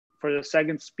For the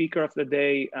second speaker of the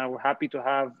day, we're happy to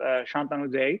have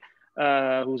Santanu Dey,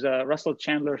 who's a Russell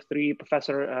Chandler III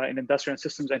professor in industrial and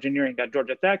systems engineering at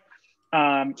Georgia Tech.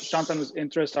 Santanu's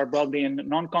interests are broadly in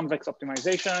non-convex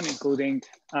optimization, including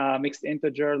mixed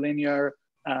integer, linear,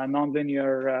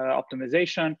 nonlinear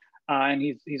optimization. And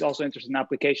he's also interested in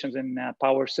applications in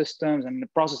power systems and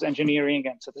process engineering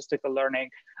and statistical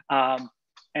learning.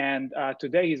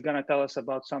 Today he's going to tell us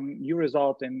about some new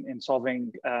result in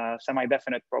solving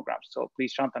semi-definite programs. So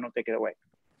please, Santanu, take it away.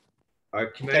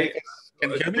 Can I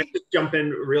just jump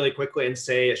in really quickly and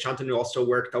say Santanu also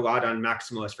worked a lot on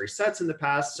maximalist free sets in the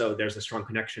past, so there's a strong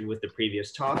connection with the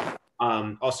previous talk.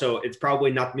 Also, it's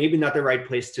probably maybe not the right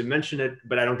place to mention it,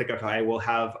 but I don't think I will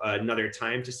have another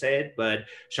time to say it. But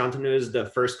Santanu is the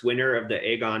first winner of the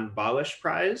Egon Balish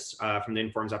Prize from the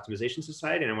Informs Optimization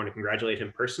Society, and I want to congratulate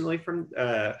him personally.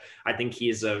 I think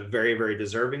he's a very, very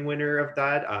deserving winner of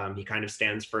that. He kind of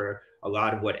stands for a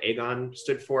lot of what Egon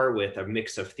stood for, with a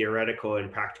mix of theoretical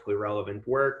and practically relevant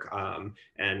work.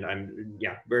 And I'm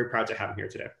very proud to have him here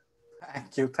today.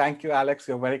 Thank you, Alex.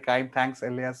 You're very kind. Thanks,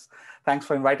 Elias. Thanks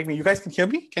for inviting me. You guys can hear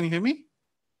me? Can you hear me?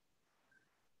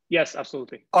 Yes,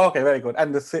 absolutely. Okay, very good.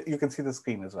 And you can see the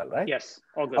screen as well, right? Yes,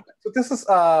 all good. So this is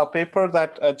a paper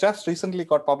that just recently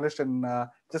got published and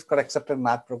just got accepted in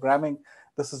Math Programming.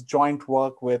 This is joint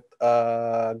work with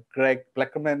Greg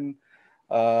Bleckerman,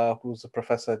 who's a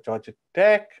professor at Georgia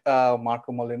Tech,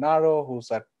 Marco Molinaro,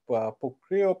 who's at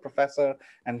Puprio, professor,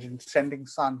 and Sending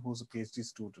Sun, who's a PhD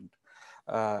student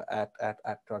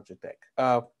at Georgia Tech.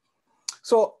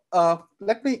 So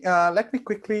let me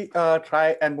quickly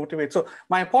try and motivate. So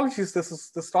my apologies.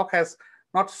 This talk has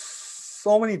not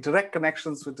so many direct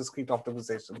connections with discrete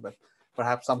optimization, but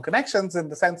perhaps some connections in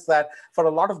the sense that for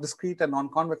a lot of discrete and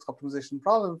non-convex optimization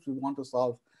problems, we want to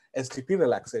solve SDP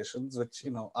relaxations, which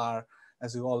are,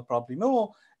 as you all probably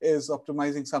know, is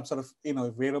optimizing some sort of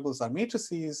variables are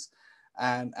matrices,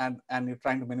 and you're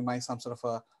trying to minimize some sort of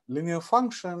a linear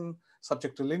function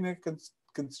subject to linear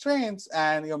constraints,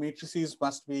 and your matrices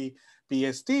must be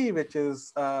PSD,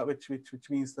 which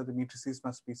means that the matrices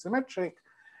must be symmetric,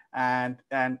 and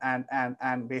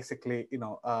basically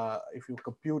if you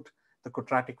compute the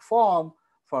quadratic form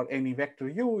for any vector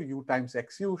u times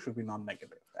xu should be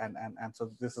non-negative, and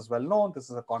so this is well known. This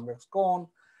is a convex cone.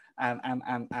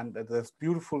 And there's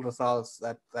beautiful results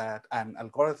and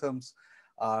algorithms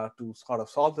to sort of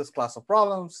solve this class of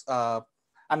problems.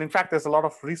 And in fact, there's a lot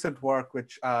of recent work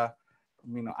which I'm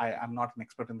not an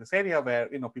expert in this area, where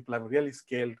people have really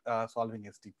scaled solving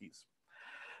SDPs.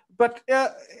 But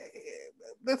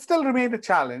it still remained a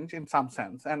challenge in some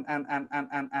sense. And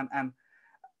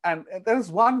there is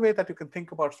one way that you can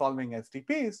think about solving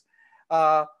SDPs.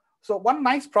 So one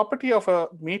nice property of a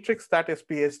matrix that is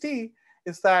PSD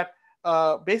is that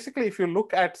basically, if you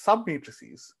look at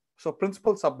submatrices, so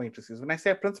principal submatrices, when I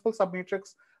say a principal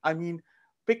submatrix, I mean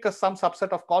pick some subset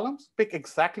of columns, pick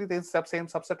exactly the same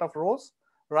subset of rows,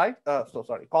 right?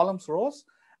 Columns, rows,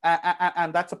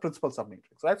 and that's a principal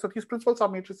submatrix, right? So these principal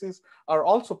submatrices are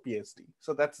also PSD.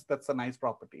 So that's a nice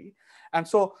property. And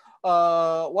so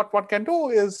what one can do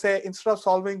is say, instead of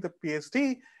solving the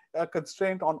PSD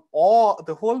constraint on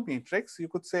the whole matrix, you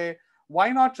could say, why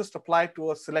not just apply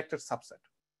to a selected subset?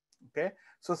 Okay,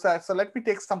 so let me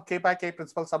take some k by k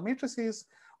principal submatrices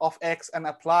of X and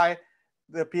apply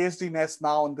the PSD-ness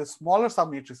now on the smaller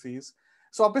submatrices.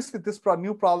 So obviously, this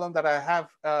new problem that I have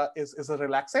is a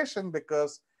relaxation,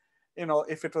 because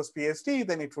if it was PSD,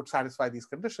 then it would satisfy these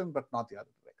conditions, but not the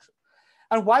other direction.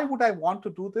 And why would I want to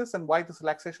do this, and why this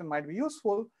relaxation might be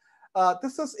useful?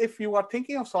 This is if you are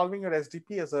thinking of solving your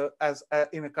SDP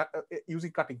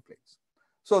using cutting planes.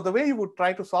 So the way you would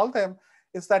try to solve them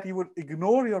is that you would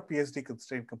ignore your PSD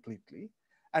constraint completely,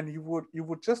 and you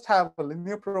would just have a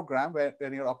linear program where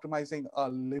you're optimizing a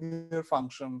linear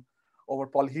function over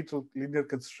polyhedral linear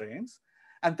constraints.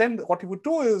 And then what you would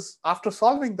do is, after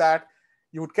solving that,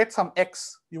 you would get some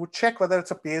X. You would check whether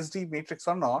it's a PSD matrix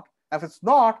or not. If it's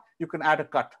not, you can add a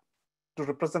cut to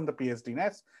represent the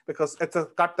PSD-ness, because it's a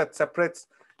cut that separates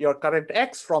your current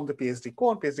X from the PSD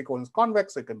cone. PSD cone is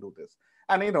convex, so you can do this.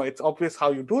 And it's obvious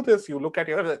how you do this. You look at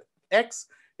your X.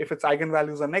 If its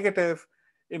eigenvalues are negative,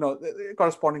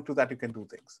 corresponding to that, you can do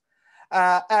things.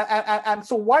 And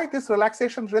so why this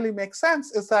relaxation really makes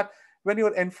sense is that when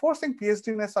you're enforcing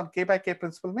PSD-ness on k by k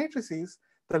principal matrices,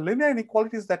 the linear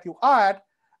inequalities that you add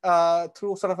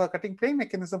through sort of a cutting plane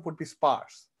mechanism would be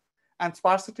sparse. And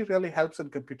sparsity really helps in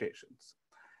computations.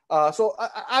 So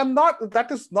that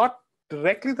is not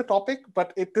directly the topic,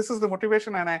 but this is the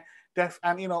motivation, and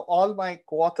all my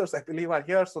co-authors, I believe, are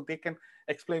here, so they can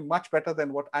explain much better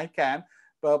than what I can.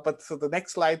 But so the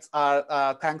next slides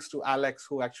are thanks to Alex,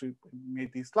 who actually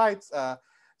made these slides.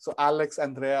 So Alex,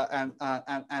 Andrea,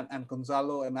 and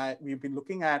Gonzalo and I, we've been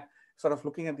looking at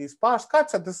these sparse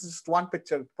cuts, and this is just one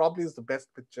picture. It probably is the best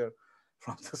picture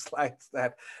from the slides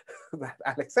that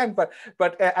Alex sent. But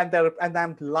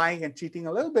I'm lying and cheating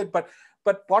a little bit.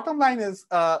 But bottom line is,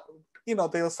 there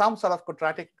was some sort of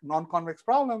quadratic non-convex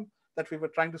problem that we were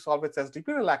trying to solve with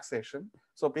SDP relaxation.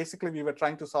 So basically, we were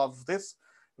trying to solve this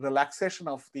relaxation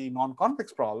of the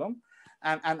non-convex problem.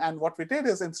 And what we did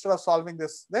is, instead of solving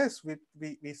this,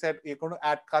 we said we're going to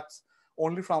add cuts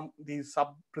only from these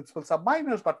principal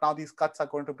subminors, but now these cuts are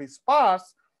going to be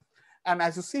sparse. And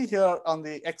as you see here on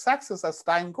the x-axis, as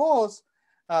time goes,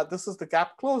 this is the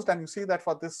gap closed. And you see that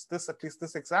for this at least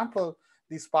this example,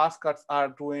 these sparse cuts are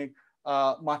doing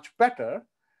much better.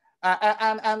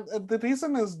 And the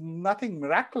reason is nothing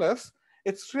miraculous.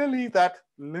 It's really that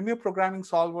linear programming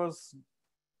solvers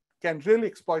can really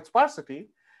exploit sparsity.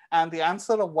 And the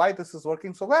answer of why this is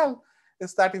working so well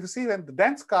is that if you see when the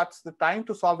dense cuts, the time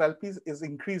to solve LPs is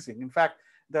increasing. In fact,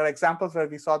 there are examples where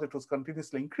we saw that it was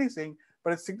continuously increasing,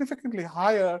 but it's significantly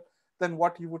higher than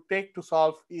what you would take to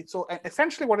solve it. So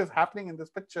essentially what is happening in this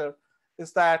picture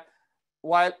is that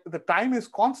while the time is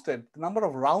constant, the number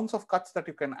of rounds of cuts that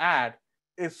you can add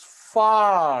is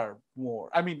far more.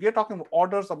 I mean, we're talking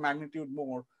orders of magnitude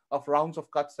more of rounds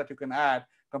of cuts that you can add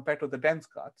compared to the dense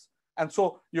cuts. And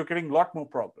so you're getting a lot more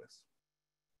progress.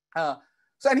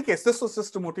 So in any case, this was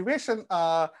just a motivation.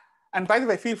 And by the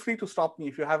way, feel free to stop me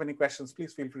if you have any questions.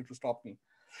 Please feel free to stop me.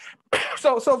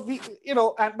 So we,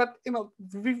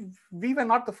 we were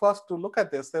not the first to look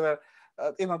at this. There were,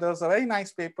 there was a very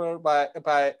nice paper by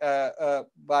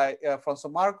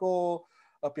François Margot,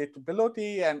 Pietro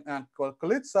Bellotti, and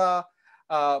Kolitsa,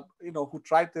 who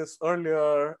tried this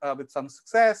earlier with some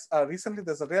success. Recently,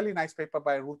 there's a really nice paper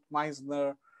by Ruth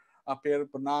Meisner, Pierre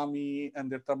Bonami, and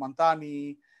Dirta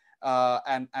Mantani,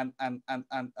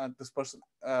 and this person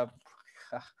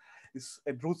is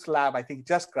at Ruth's lab. I think he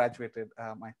just graduated.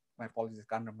 My apologies, I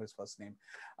can't remember his first name.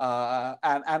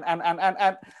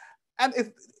 And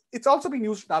it's also been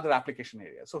used in other application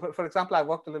areas. So for example, I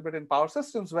worked a little bit in power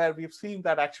systems where we've seen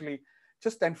that actually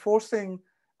just enforcing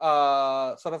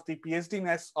sort of the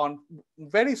PSD-ness on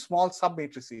very small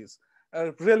submatrices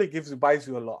really buys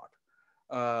you a lot.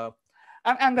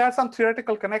 And there are some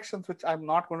theoretical connections which I'm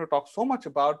not going to talk so much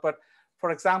about. But for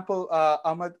example,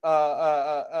 Amar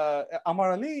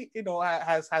Ali,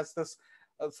 has this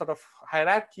sort of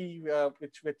hierarchy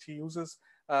which he uses,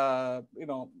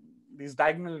 these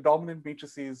diagonally dominant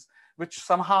matrices, which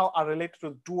somehow are related to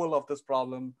the dual of this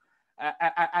problem,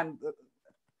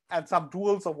 and some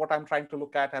duals of what I'm trying to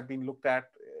look at have been looked at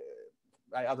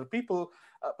by other people.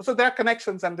 So there are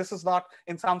connections, and this is not,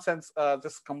 in some sense,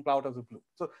 just come out of the blue.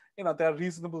 So there are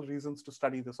reasonable reasons to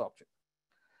study this object.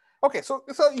 Okay, so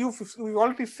we've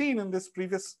already seen in this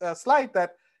previous slide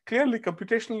that clearly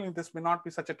computationally this may not be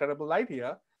such a terrible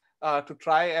idea to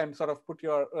try and sort of put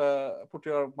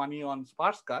your money on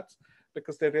sparse cuts,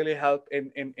 because they really help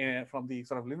in from the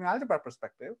sort of linear algebra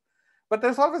perspective. But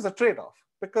there's always a trade-off,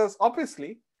 because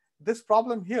obviously this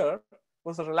problem here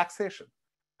was a relaxation.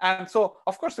 And so,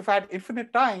 of course, if I had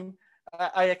infinite time,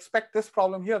 I expect this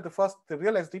problem here, the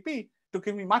real SDP, to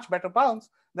give me much better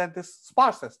bounds than this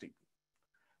sparse SDP.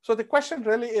 So the question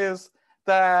really is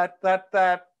that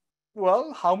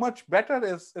well, how much better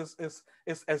is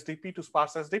SDP to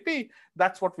sparse SDP?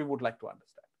 That's what we would like to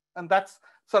understand. And that's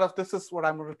sort of, this is what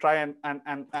I'm going to try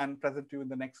and present to you in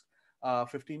the next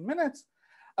 15 minutes.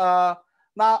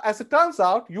 Now, as it turns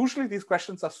out, usually these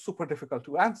questions are super difficult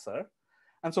to answer.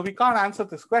 And so we can't answer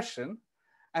this question.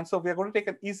 And so we're going to take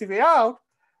an easy way out.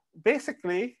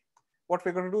 Basically, what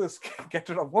we're going to do is get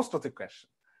rid of most of the question.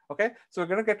 Okay, so we're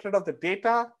going to get rid of the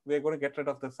data. We're going to get rid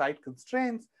of the side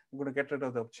constraints. We're going to get rid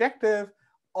of the objective.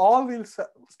 All we'll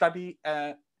study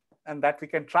and that we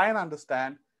can try and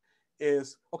understand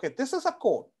is, okay, this is a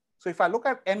cone. So if I look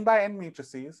at n by n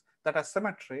matrices that are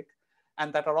symmetric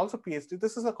and that are also PSD,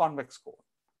 this is a convex cone.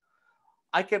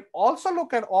 I can also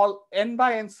look at all n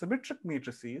by n symmetric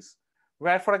matrices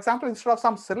where, for example, instead of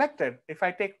some selected, if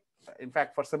I take, in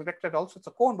fact, for selected also it's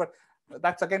a cone, but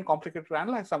that's again complicated to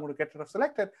analyze, so I'm going to get rid of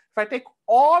selected. If I take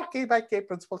all k by k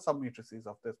principal submatrices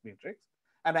of this matrix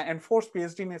and I enforce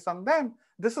PSD-ness on them,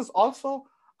 this is also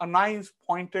a nice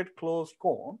pointed closed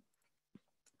cone.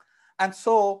 And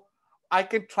so I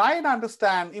can try and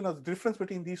understand the difference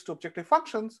between these two objective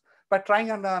functions by trying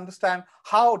to understand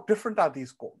how different are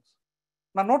these cones.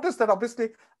 Now notice that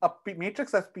obviously a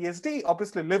matrix as PSD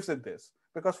obviously lives in this,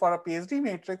 because for a PSD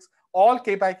matrix, all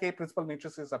k by k principal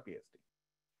matrices are PSD.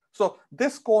 So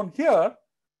this cone here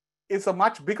is a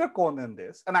much bigger cone than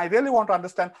this, and I really want to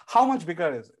understand how much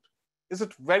bigger is it? Is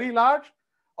it very large,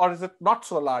 or is it not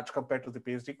so large compared to the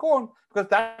PSD cone? Because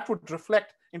that would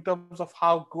reflect in terms of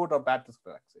how good or bad this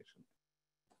relaxation is.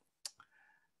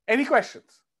 Any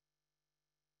questions?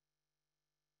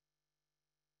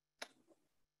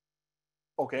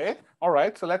 Okay, all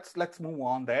right, so let's move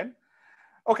on then.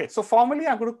 Okay, so formally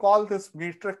I'm going to call this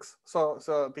matrix, so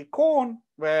the cone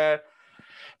where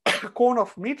cone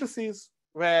of matrices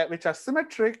which are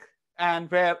symmetric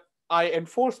and where I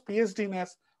enforce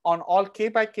PSDness on all k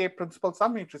by k principal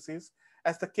submatrices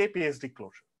as the k-PSD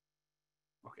closure.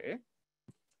 Okay,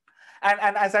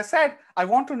 and as I said, I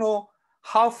want to know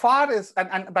how far is,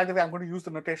 and by the way, I'm going to use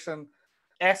the notation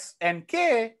S and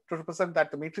K to represent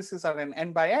that the matrices are in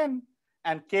n by n,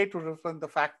 and K to represent the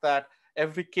fact that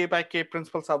every k by k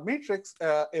principal submatrix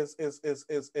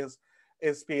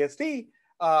is PSD.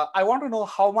 I want to know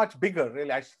how much bigger,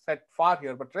 really, I said far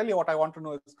here, but really what I want to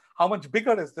know is how much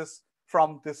bigger is this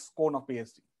from this cone of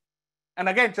PSD. And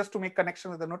again, just to make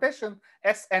connection with the notation,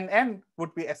 S and N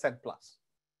would be Sn plus.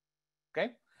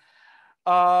 Okay.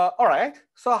 All right.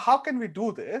 So how can we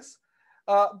do this?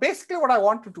 Basically, what I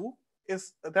want to do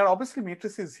is there are obviously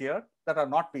matrices here that are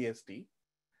not PSD.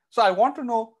 So I want to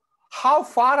know how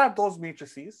far are those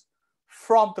matrices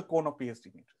from the cone of PSD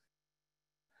matrix.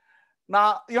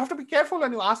 Now, you have to be careful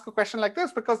when you ask a question like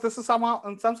this, because this is somehow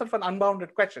in some sort of an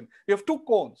unbounded question. You have two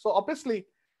cones. So obviously,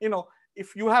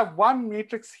 if you have one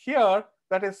matrix here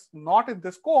that is not in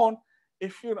this cone,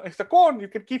 if the cone, you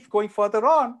can keep going further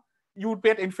on, you would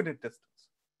be at infinite distance.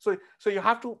 So you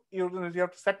have to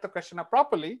set the question up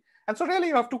properly. And so really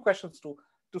you have two questions to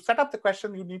set up the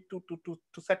question. You need to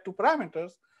set two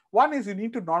parameters. One is you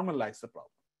need to normalize the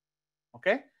problem.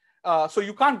 Okay, so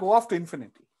you can't go off to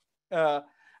infinity.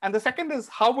 And the second is,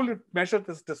 how will you measure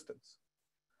this distance?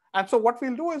 And so what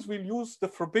we'll do is we'll use the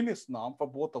Frobenius norm for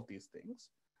both of these things.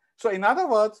 So in other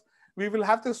words, we will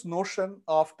have this notion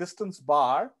of distance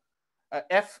bar,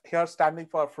 F here standing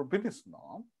for Frobenius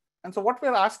norm. And so what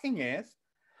we're asking is,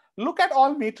 look at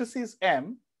all matrices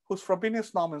M whose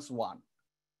Frobenius norm is 1,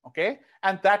 okay,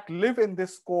 and that live in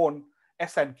this cone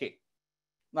S and K.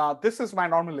 Now, this is my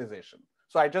normalization.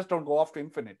 So I just don't go off to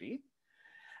infinity.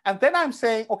 And then I'm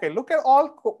saying, okay, look at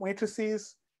all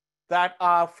matrices that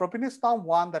are Frobenius norm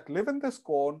 1 that live in this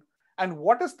cone, and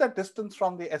what is the distance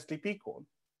from the SDP cone?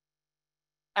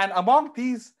 And among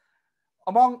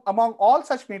all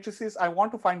such matrices, I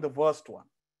want to find the worst one,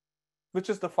 which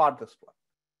is the farthest one.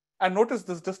 And notice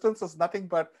this distance is nothing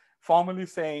but formally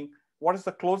saying what is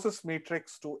the closest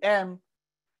matrix to M,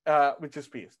 which is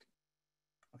PSD.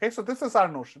 Okay, so this is our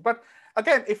notion. But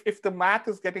again, if the math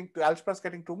is the algebra is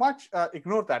getting too much,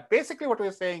 ignore that. Basically, what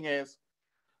we're saying is,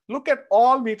 look at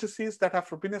all matrices that have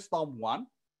Frobenius norm 1,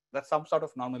 that's some sort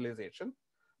of normalization,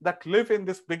 that live in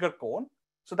this bigger cone.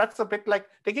 So that's a bit like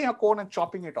taking a cone and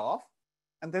chopping it off,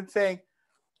 and then saying,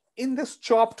 in this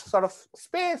chopped sort of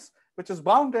space, which is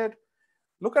bounded,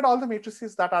 look at all the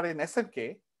matrices that are in S and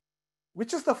K,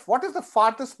 what is the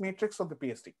farthest matrix of the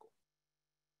PSD cone?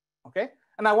 Okay,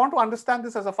 and I want to understand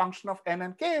this as a function of N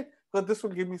and K, because this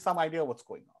will give me some idea of what's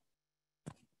going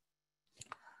on.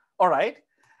 All right,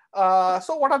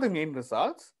 so what are the main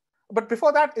results? But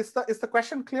before that, is the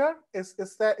question clear? Is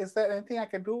there anything I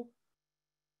can do?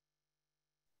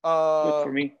 Good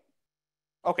for me.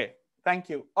 Okay, thank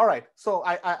you. All right, so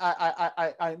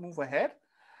I move ahead.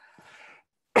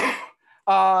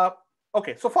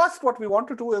 Okay, so first what we want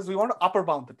to do is we want to upper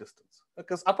bound the distance,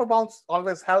 because upper bounds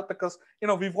always help, because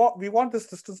we want this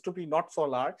distance to be not so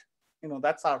large.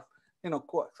 That's our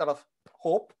sort of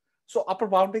hope. So upper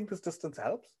bounding this distance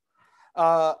helps.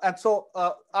 And so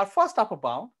our first upper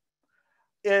bound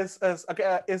is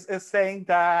saying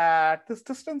that this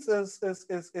distance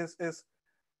is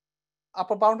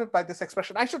upper bounded by this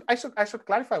expression. I should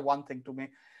clarify one thing to me.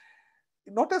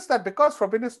 Notice that because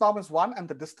Frobenius norm is 1 and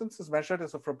the distance is measured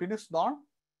as a Frobenius norm,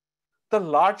 the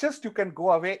largest you can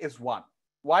go away is 1.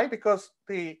 Why? Because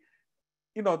the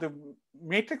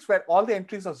matrix where all the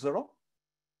entries are 0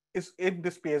 is in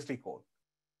this PSD code.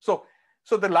 So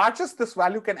the largest this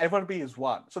value can ever be is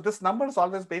 1. So this number is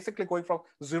always basically going from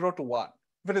 0 to 1.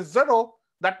 If it is 0,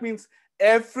 that means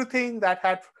everything that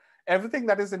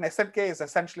is in Sn k is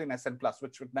essentially in Sn plus,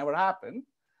 which would never happen.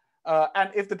 And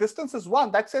if the distance is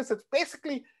 1, that says it's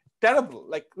basically terrible.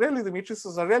 Like really, the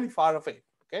matrices are really far away.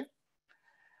 Okay,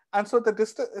 and so the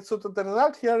distance. So the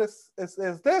result here is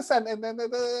this. And then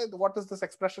what does this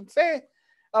expression say?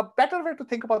 A better way to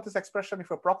think about this expression, if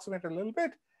you approximate a little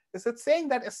bit, is it's saying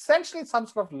that essentially it's some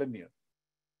sort of linear.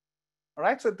 All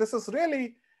right. So this is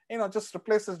really just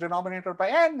replace this denominator by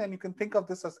n, and you can think of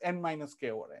this as n minus k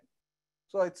over n.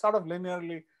 So it's sort of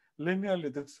linearly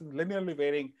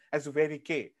varying as you vary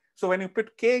k. So when you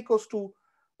put k equals to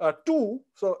 2,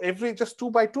 so every just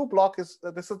 2 by 2 block is,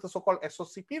 this is the so-called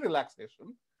SOCP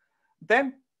relaxation,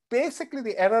 then basically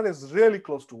the error is really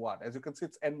close to 1. As you can see,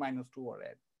 it's n minus 2 or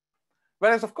n.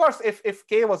 Whereas, of course, if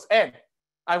k was n,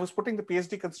 I was putting the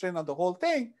PSD constraint on the whole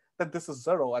thing, then this is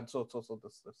 0, and so this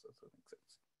makes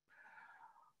sense.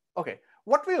 Okay,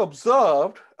 what we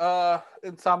observed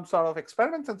in some sort of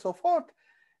experiments and so forth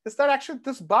is that actually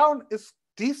this bound is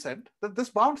decent, that this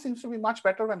bound seems to be much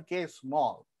better when k is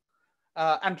small.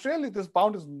 And really, this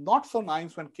bound is not so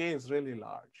nice when k is really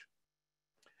large.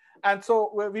 And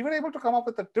so we were able to come up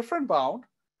with a different bound,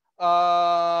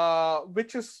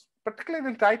 which is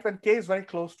particularly tight when k is very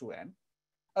close to n.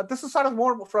 This is sort of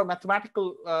more for a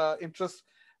mathematical interest,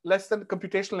 less than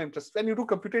computational interest. When you do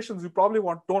computations, you probably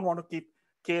don't want to keep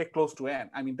k close to n.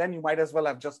 I mean, then you might as well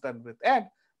have just done with n.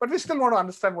 But we still want to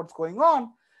understand what's going on.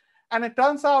 And it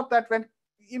turns out that when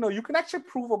you can actually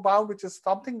prove a bound which is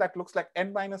something that looks like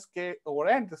n minus k over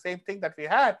n, the same thing that we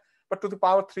had, but to the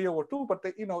power 3 over 2. But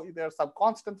there are some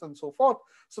constants and so forth.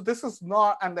 So this is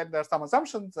not, and then there are some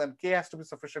assumptions, and k has to be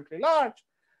sufficiently large.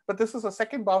 But this is a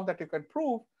second bound that you can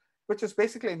prove, which is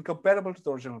basically incomparable to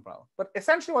the original bound. But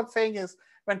essentially what it's saying is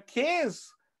when k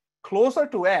is closer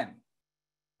to n,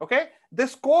 okay,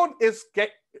 this cone is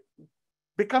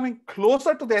becoming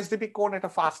closer to the SDP cone at a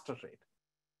faster rate.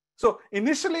 So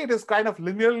initially it is kind of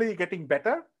linearly getting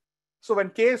better. So when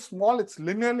k is small, it's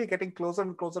linearly getting closer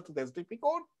and closer to the SDP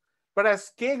cone. But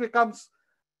as k becomes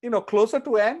closer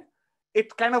to n,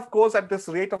 it kind of goes at this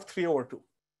rate of 3 over 2.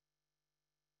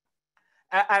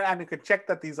 And you can check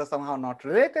that these are somehow not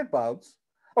related bounds.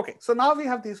 Okay, so now we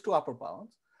have these two upper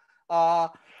bounds.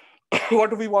 What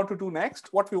do we want to do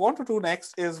next? What we want to do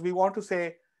next is we want to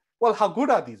say, well, how good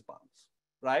are these bounds,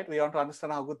 right? We want to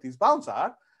understand how good these bounds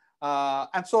are.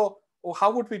 And so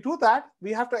how would we do that?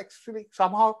 We have to actually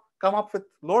somehow come up with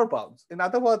lower bounds. In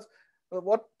other words,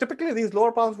 what typically these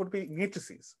lower bounds would be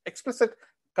matrices, explicit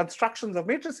constructions of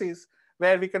matrices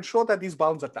where we can show that these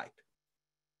bounds are tight,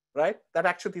 right? That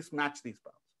actually match these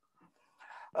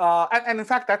bounds. And in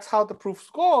fact, that's how the proofs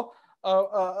go.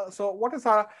 So what is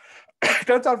our, it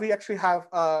turns out we actually have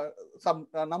some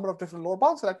number of different lower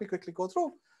bounds. So let me quickly go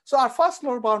through. So our first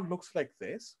lower bound looks like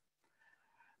this.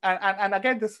 And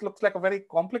again, this looks like a very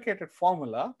complicated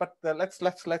formula, but let's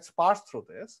parse through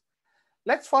this.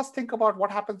 Let's first think about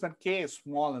what happens when k is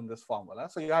small in this formula.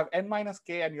 So you have n minus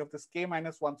k and you have this k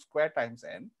minus 1 squared times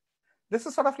n. This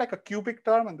is sort of like a cubic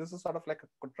term and this is sort of like a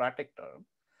quadratic term.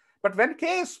 But when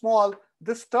k is small,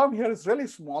 this term here is really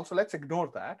small, so let's ignore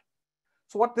that.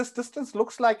 So what this distance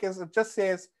looks like is it just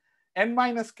says n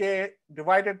minus k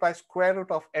divided by square root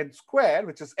of n squared,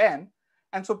 which is n.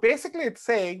 And so basically it's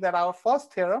saying that our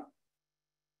first theorem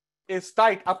is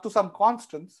tight up to some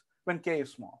constants when k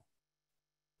is small.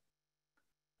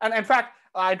 And in fact,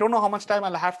 I don't know how much time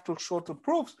I'll have to show the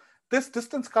proofs. This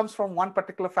distance comes from one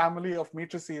particular family of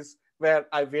matrices where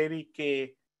I vary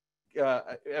k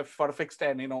for a fixed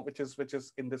n, which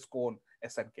is in this cone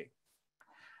SNK.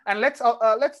 And let's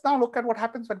now look at what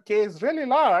happens when k is really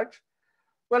large.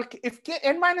 Well, if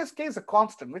n minus k is a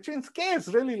constant, which means k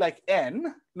is really like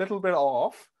n, little bit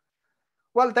off,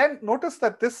 well, then notice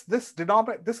that this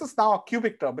denominator, this is now a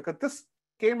cubic term because this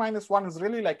k minus 1 is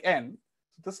really like n.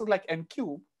 So this is like n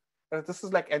cubed, but this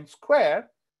is like n squared.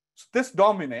 So this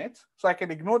dominates, so I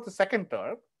can ignore the second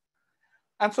term.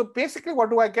 And so basically what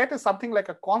do I get is something like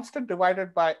a constant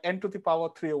divided by n to the power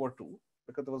 3 over 2,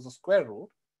 because there was a square root.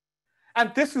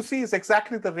 And this, you see, is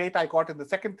exactly the rate I got in the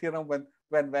second theorem when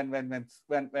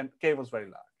k was very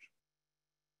large.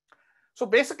 So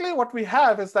basically what we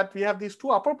have is that we have these two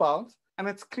upper bounds, and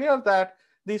it's clear that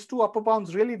these two upper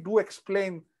bounds really do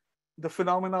explain the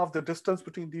phenomena of the distance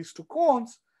between these two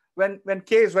cones when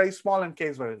k is very small and k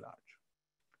is very large.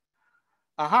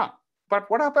 But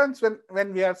what happens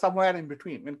when we are somewhere in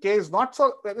between? When k is not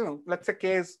so, let's say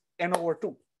k is n over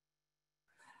 2.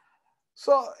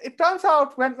 So it turns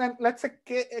out when let's say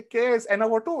k is n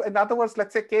over 2, in other words,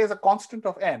 let's say k is a constant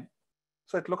of n.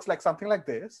 So it looks like something like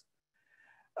this.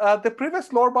 The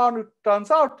previous lower bound, it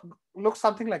turns out, looks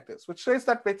something like this, which says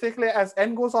that basically as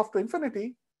n goes off to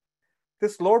infinity,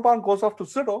 this lower bound goes off to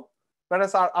 0,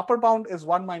 whereas our upper bound is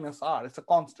 1 minus r. It's a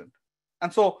constant.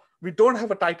 And so we don't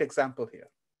have a tight example here.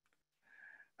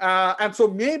 And so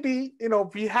maybe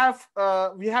we have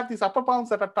these upper bounds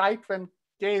that are tight when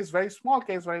k is very small,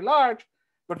 k is very large,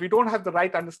 but we don't have the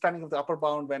right understanding of the upper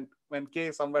bound when k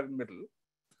is somewhere in the middle.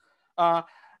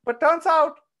 But turns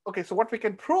out, okay, so what we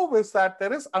can prove is that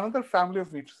there is another family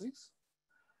of matrices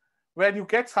where you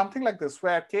get something like this,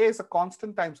 where k is a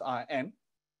constant times n,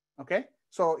 okay?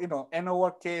 So, n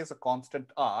over k is a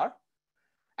constant r,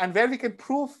 and where we can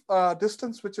prove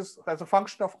distance which is as a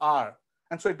function of r.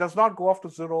 And so it does not go off to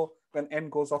 0 when n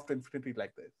goes off to infinity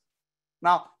like this.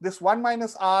 Now, this 1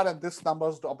 minus r and this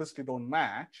numbers obviously don't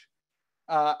match.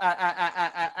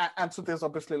 And so there's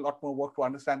obviously a lot more work to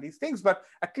understand these things, but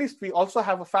at least we also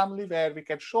have a family where we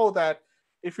can show that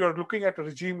if you're looking at a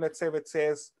regime, let's say, which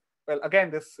says, well, again,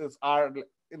 this is R,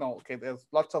 okay, there's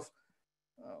lots of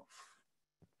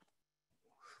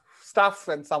stuff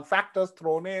and some factors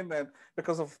thrown in and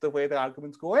because of the way the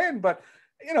arguments go in. But,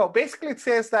 basically it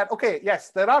says that, okay, yes,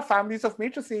 there are families of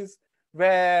matrices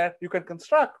where you can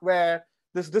construct where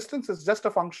this distance is just a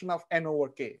function of n over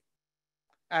k.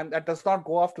 And that does not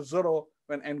go off to 0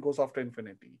 when n goes off to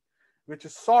infinity, which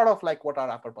is sort of like what our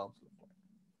upper bounds look like.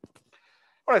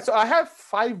 All right, so I have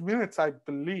 5 minutes, I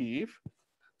believe.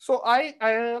 So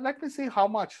let me see how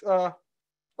much.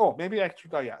 Oh, maybe I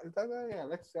should. Yeah,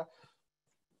 let's.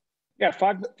 Yeah,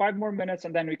 five more minutes,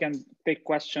 and then we can take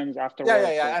questions afterwards.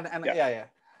 Yeah.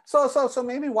 So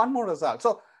maybe one more result.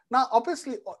 So now,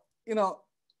 obviously,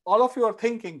 all of you are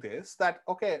thinking this, that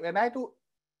okay, when I do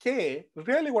k,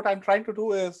 really what I'm trying to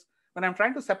do is, when I'm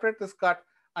trying to separate this cut,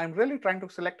 I'm really trying to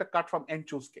select a cut from n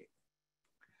choose k.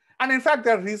 And in fact,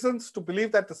 there are reasons to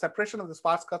believe that the separation of the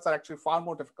sparse cuts are actually far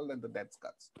more difficult than the dense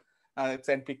cuts. It's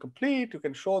NP complete. You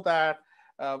can show that.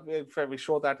 We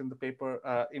show that in the paper,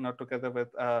 together with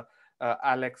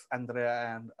Alex,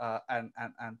 Andrea,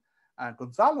 and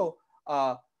Gonzalo,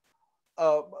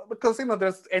 because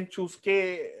there's n choose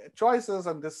k choices,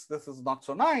 and this is not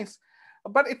so nice.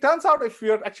 But it turns out if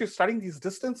you're actually studying these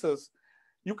distances,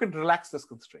 you can relax this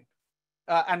constraint,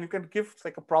 and you can give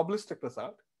like a probabilistic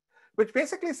result, which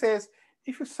basically says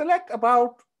if you select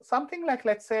about something like,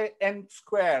 let's say, n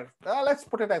squared, let's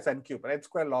put it as n cubed, n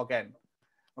squared log n,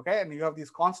 okay, and you have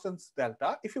these constants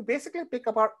delta. If you basically pick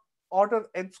about order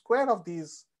n squared of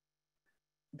these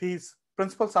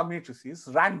principal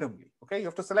submatrices randomly, okay, you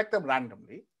have to select them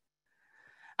randomly,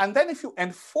 and then if you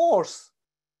enforce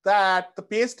that the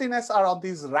PSDness are on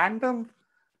these random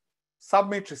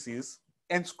submatrices,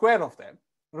 n squared of them.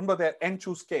 Remember, they're n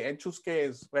choose k. N choose k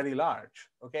is very large.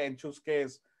 Okay, n choose k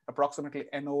is approximately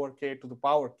n over k to the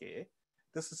power k.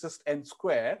 This is just n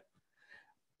squared.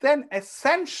 Then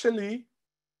essentially,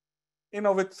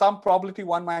 with some probability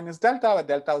 1 minus delta, where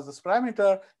delta is this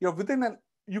parameter, you're within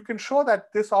you can show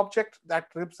that this object that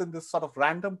lives in this sort of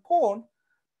random cone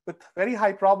with very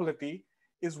high probability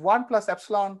is 1 plus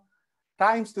epsilon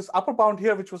times this upper bound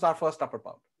here, which was our first upper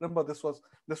bound. Remember, this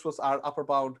was our upper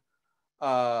bound.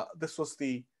 This was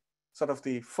the sort of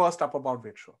the first upper bound we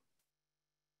had shown.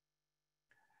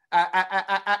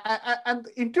 And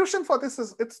the intuition for this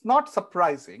is, it's not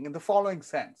surprising in the following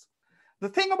sense. The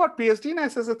thing about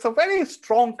PSDness is it's a very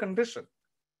strong condition.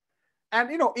 And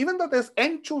even though there's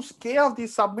n choose k of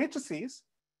these submatrices,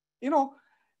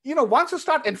 once you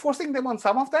start enforcing them on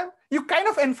some of them, you kind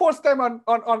of enforce them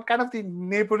on kind of the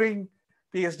neighboring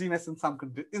PSDness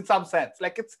in some sense.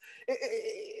 Like it's,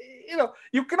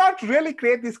 you cannot really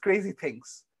create these crazy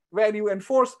things where you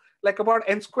enforce like about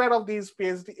n squared of these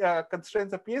PSD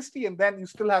constraints of PSD, and then you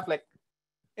still have like,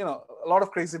 a lot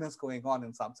of craziness going on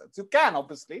in some sense. You can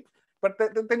obviously, but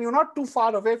then you're not too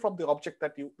far away from the object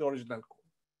that the original code.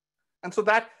 And so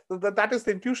that is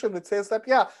the intuition which says that,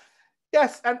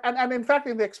 yes, and in fact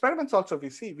in the experiments also we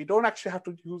see we don't actually have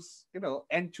to use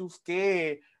n choose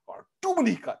k or too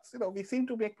many cuts. We seem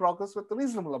to make progress with a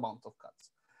reasonable amount of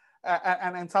cuts,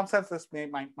 and in some sense this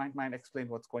might explain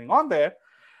what's going on there.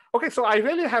 Okay, so I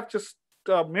really have just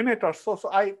a minute or so. So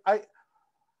I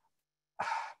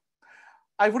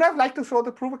would have liked to show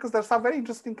the proof because there's some very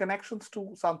interesting connections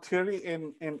to some theory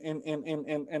in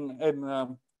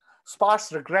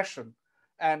sparse regression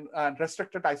and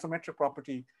restricted isometric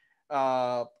property,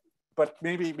 but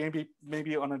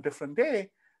maybe on a different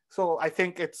day. So I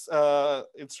think it's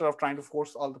instead of trying to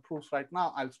force all the proofs right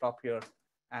now, I'll stop here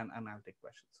and I'll take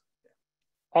questions.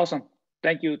 Yeah. Awesome.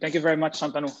 Thank you very much,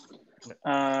 Santanu.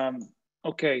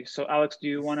 Okay, so Alex, do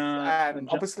you want to? And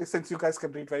obviously, since you guys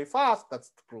can read very fast, that's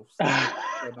the proofs. So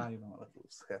now you know the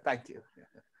proofs. Yeah, thank you. Yeah.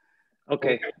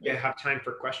 Okay. You have time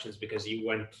for questions because you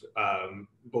went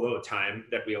below time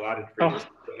that we allotted for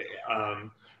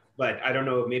you. But I don't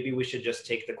know, maybe we should just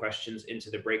take the questions into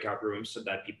the breakout room so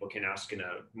that people can ask in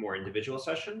a more individual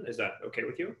session. Is that okay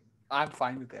with you? I'm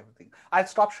fine with everything. I'll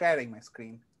stop sharing my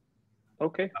screen.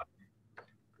 Okay.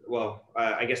 Well,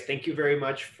 I guess thank you very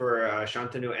much for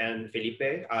Santanu and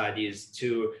Felipe, these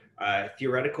two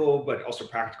theoretical but also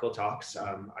practical talks.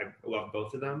 I love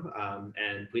both of them.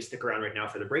 And please stick around right now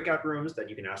for the breakout rooms that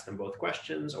you can ask them both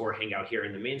questions or hang out here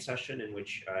in the main session in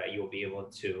which you'll be able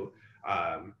to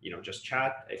you know, just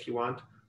chat if you want.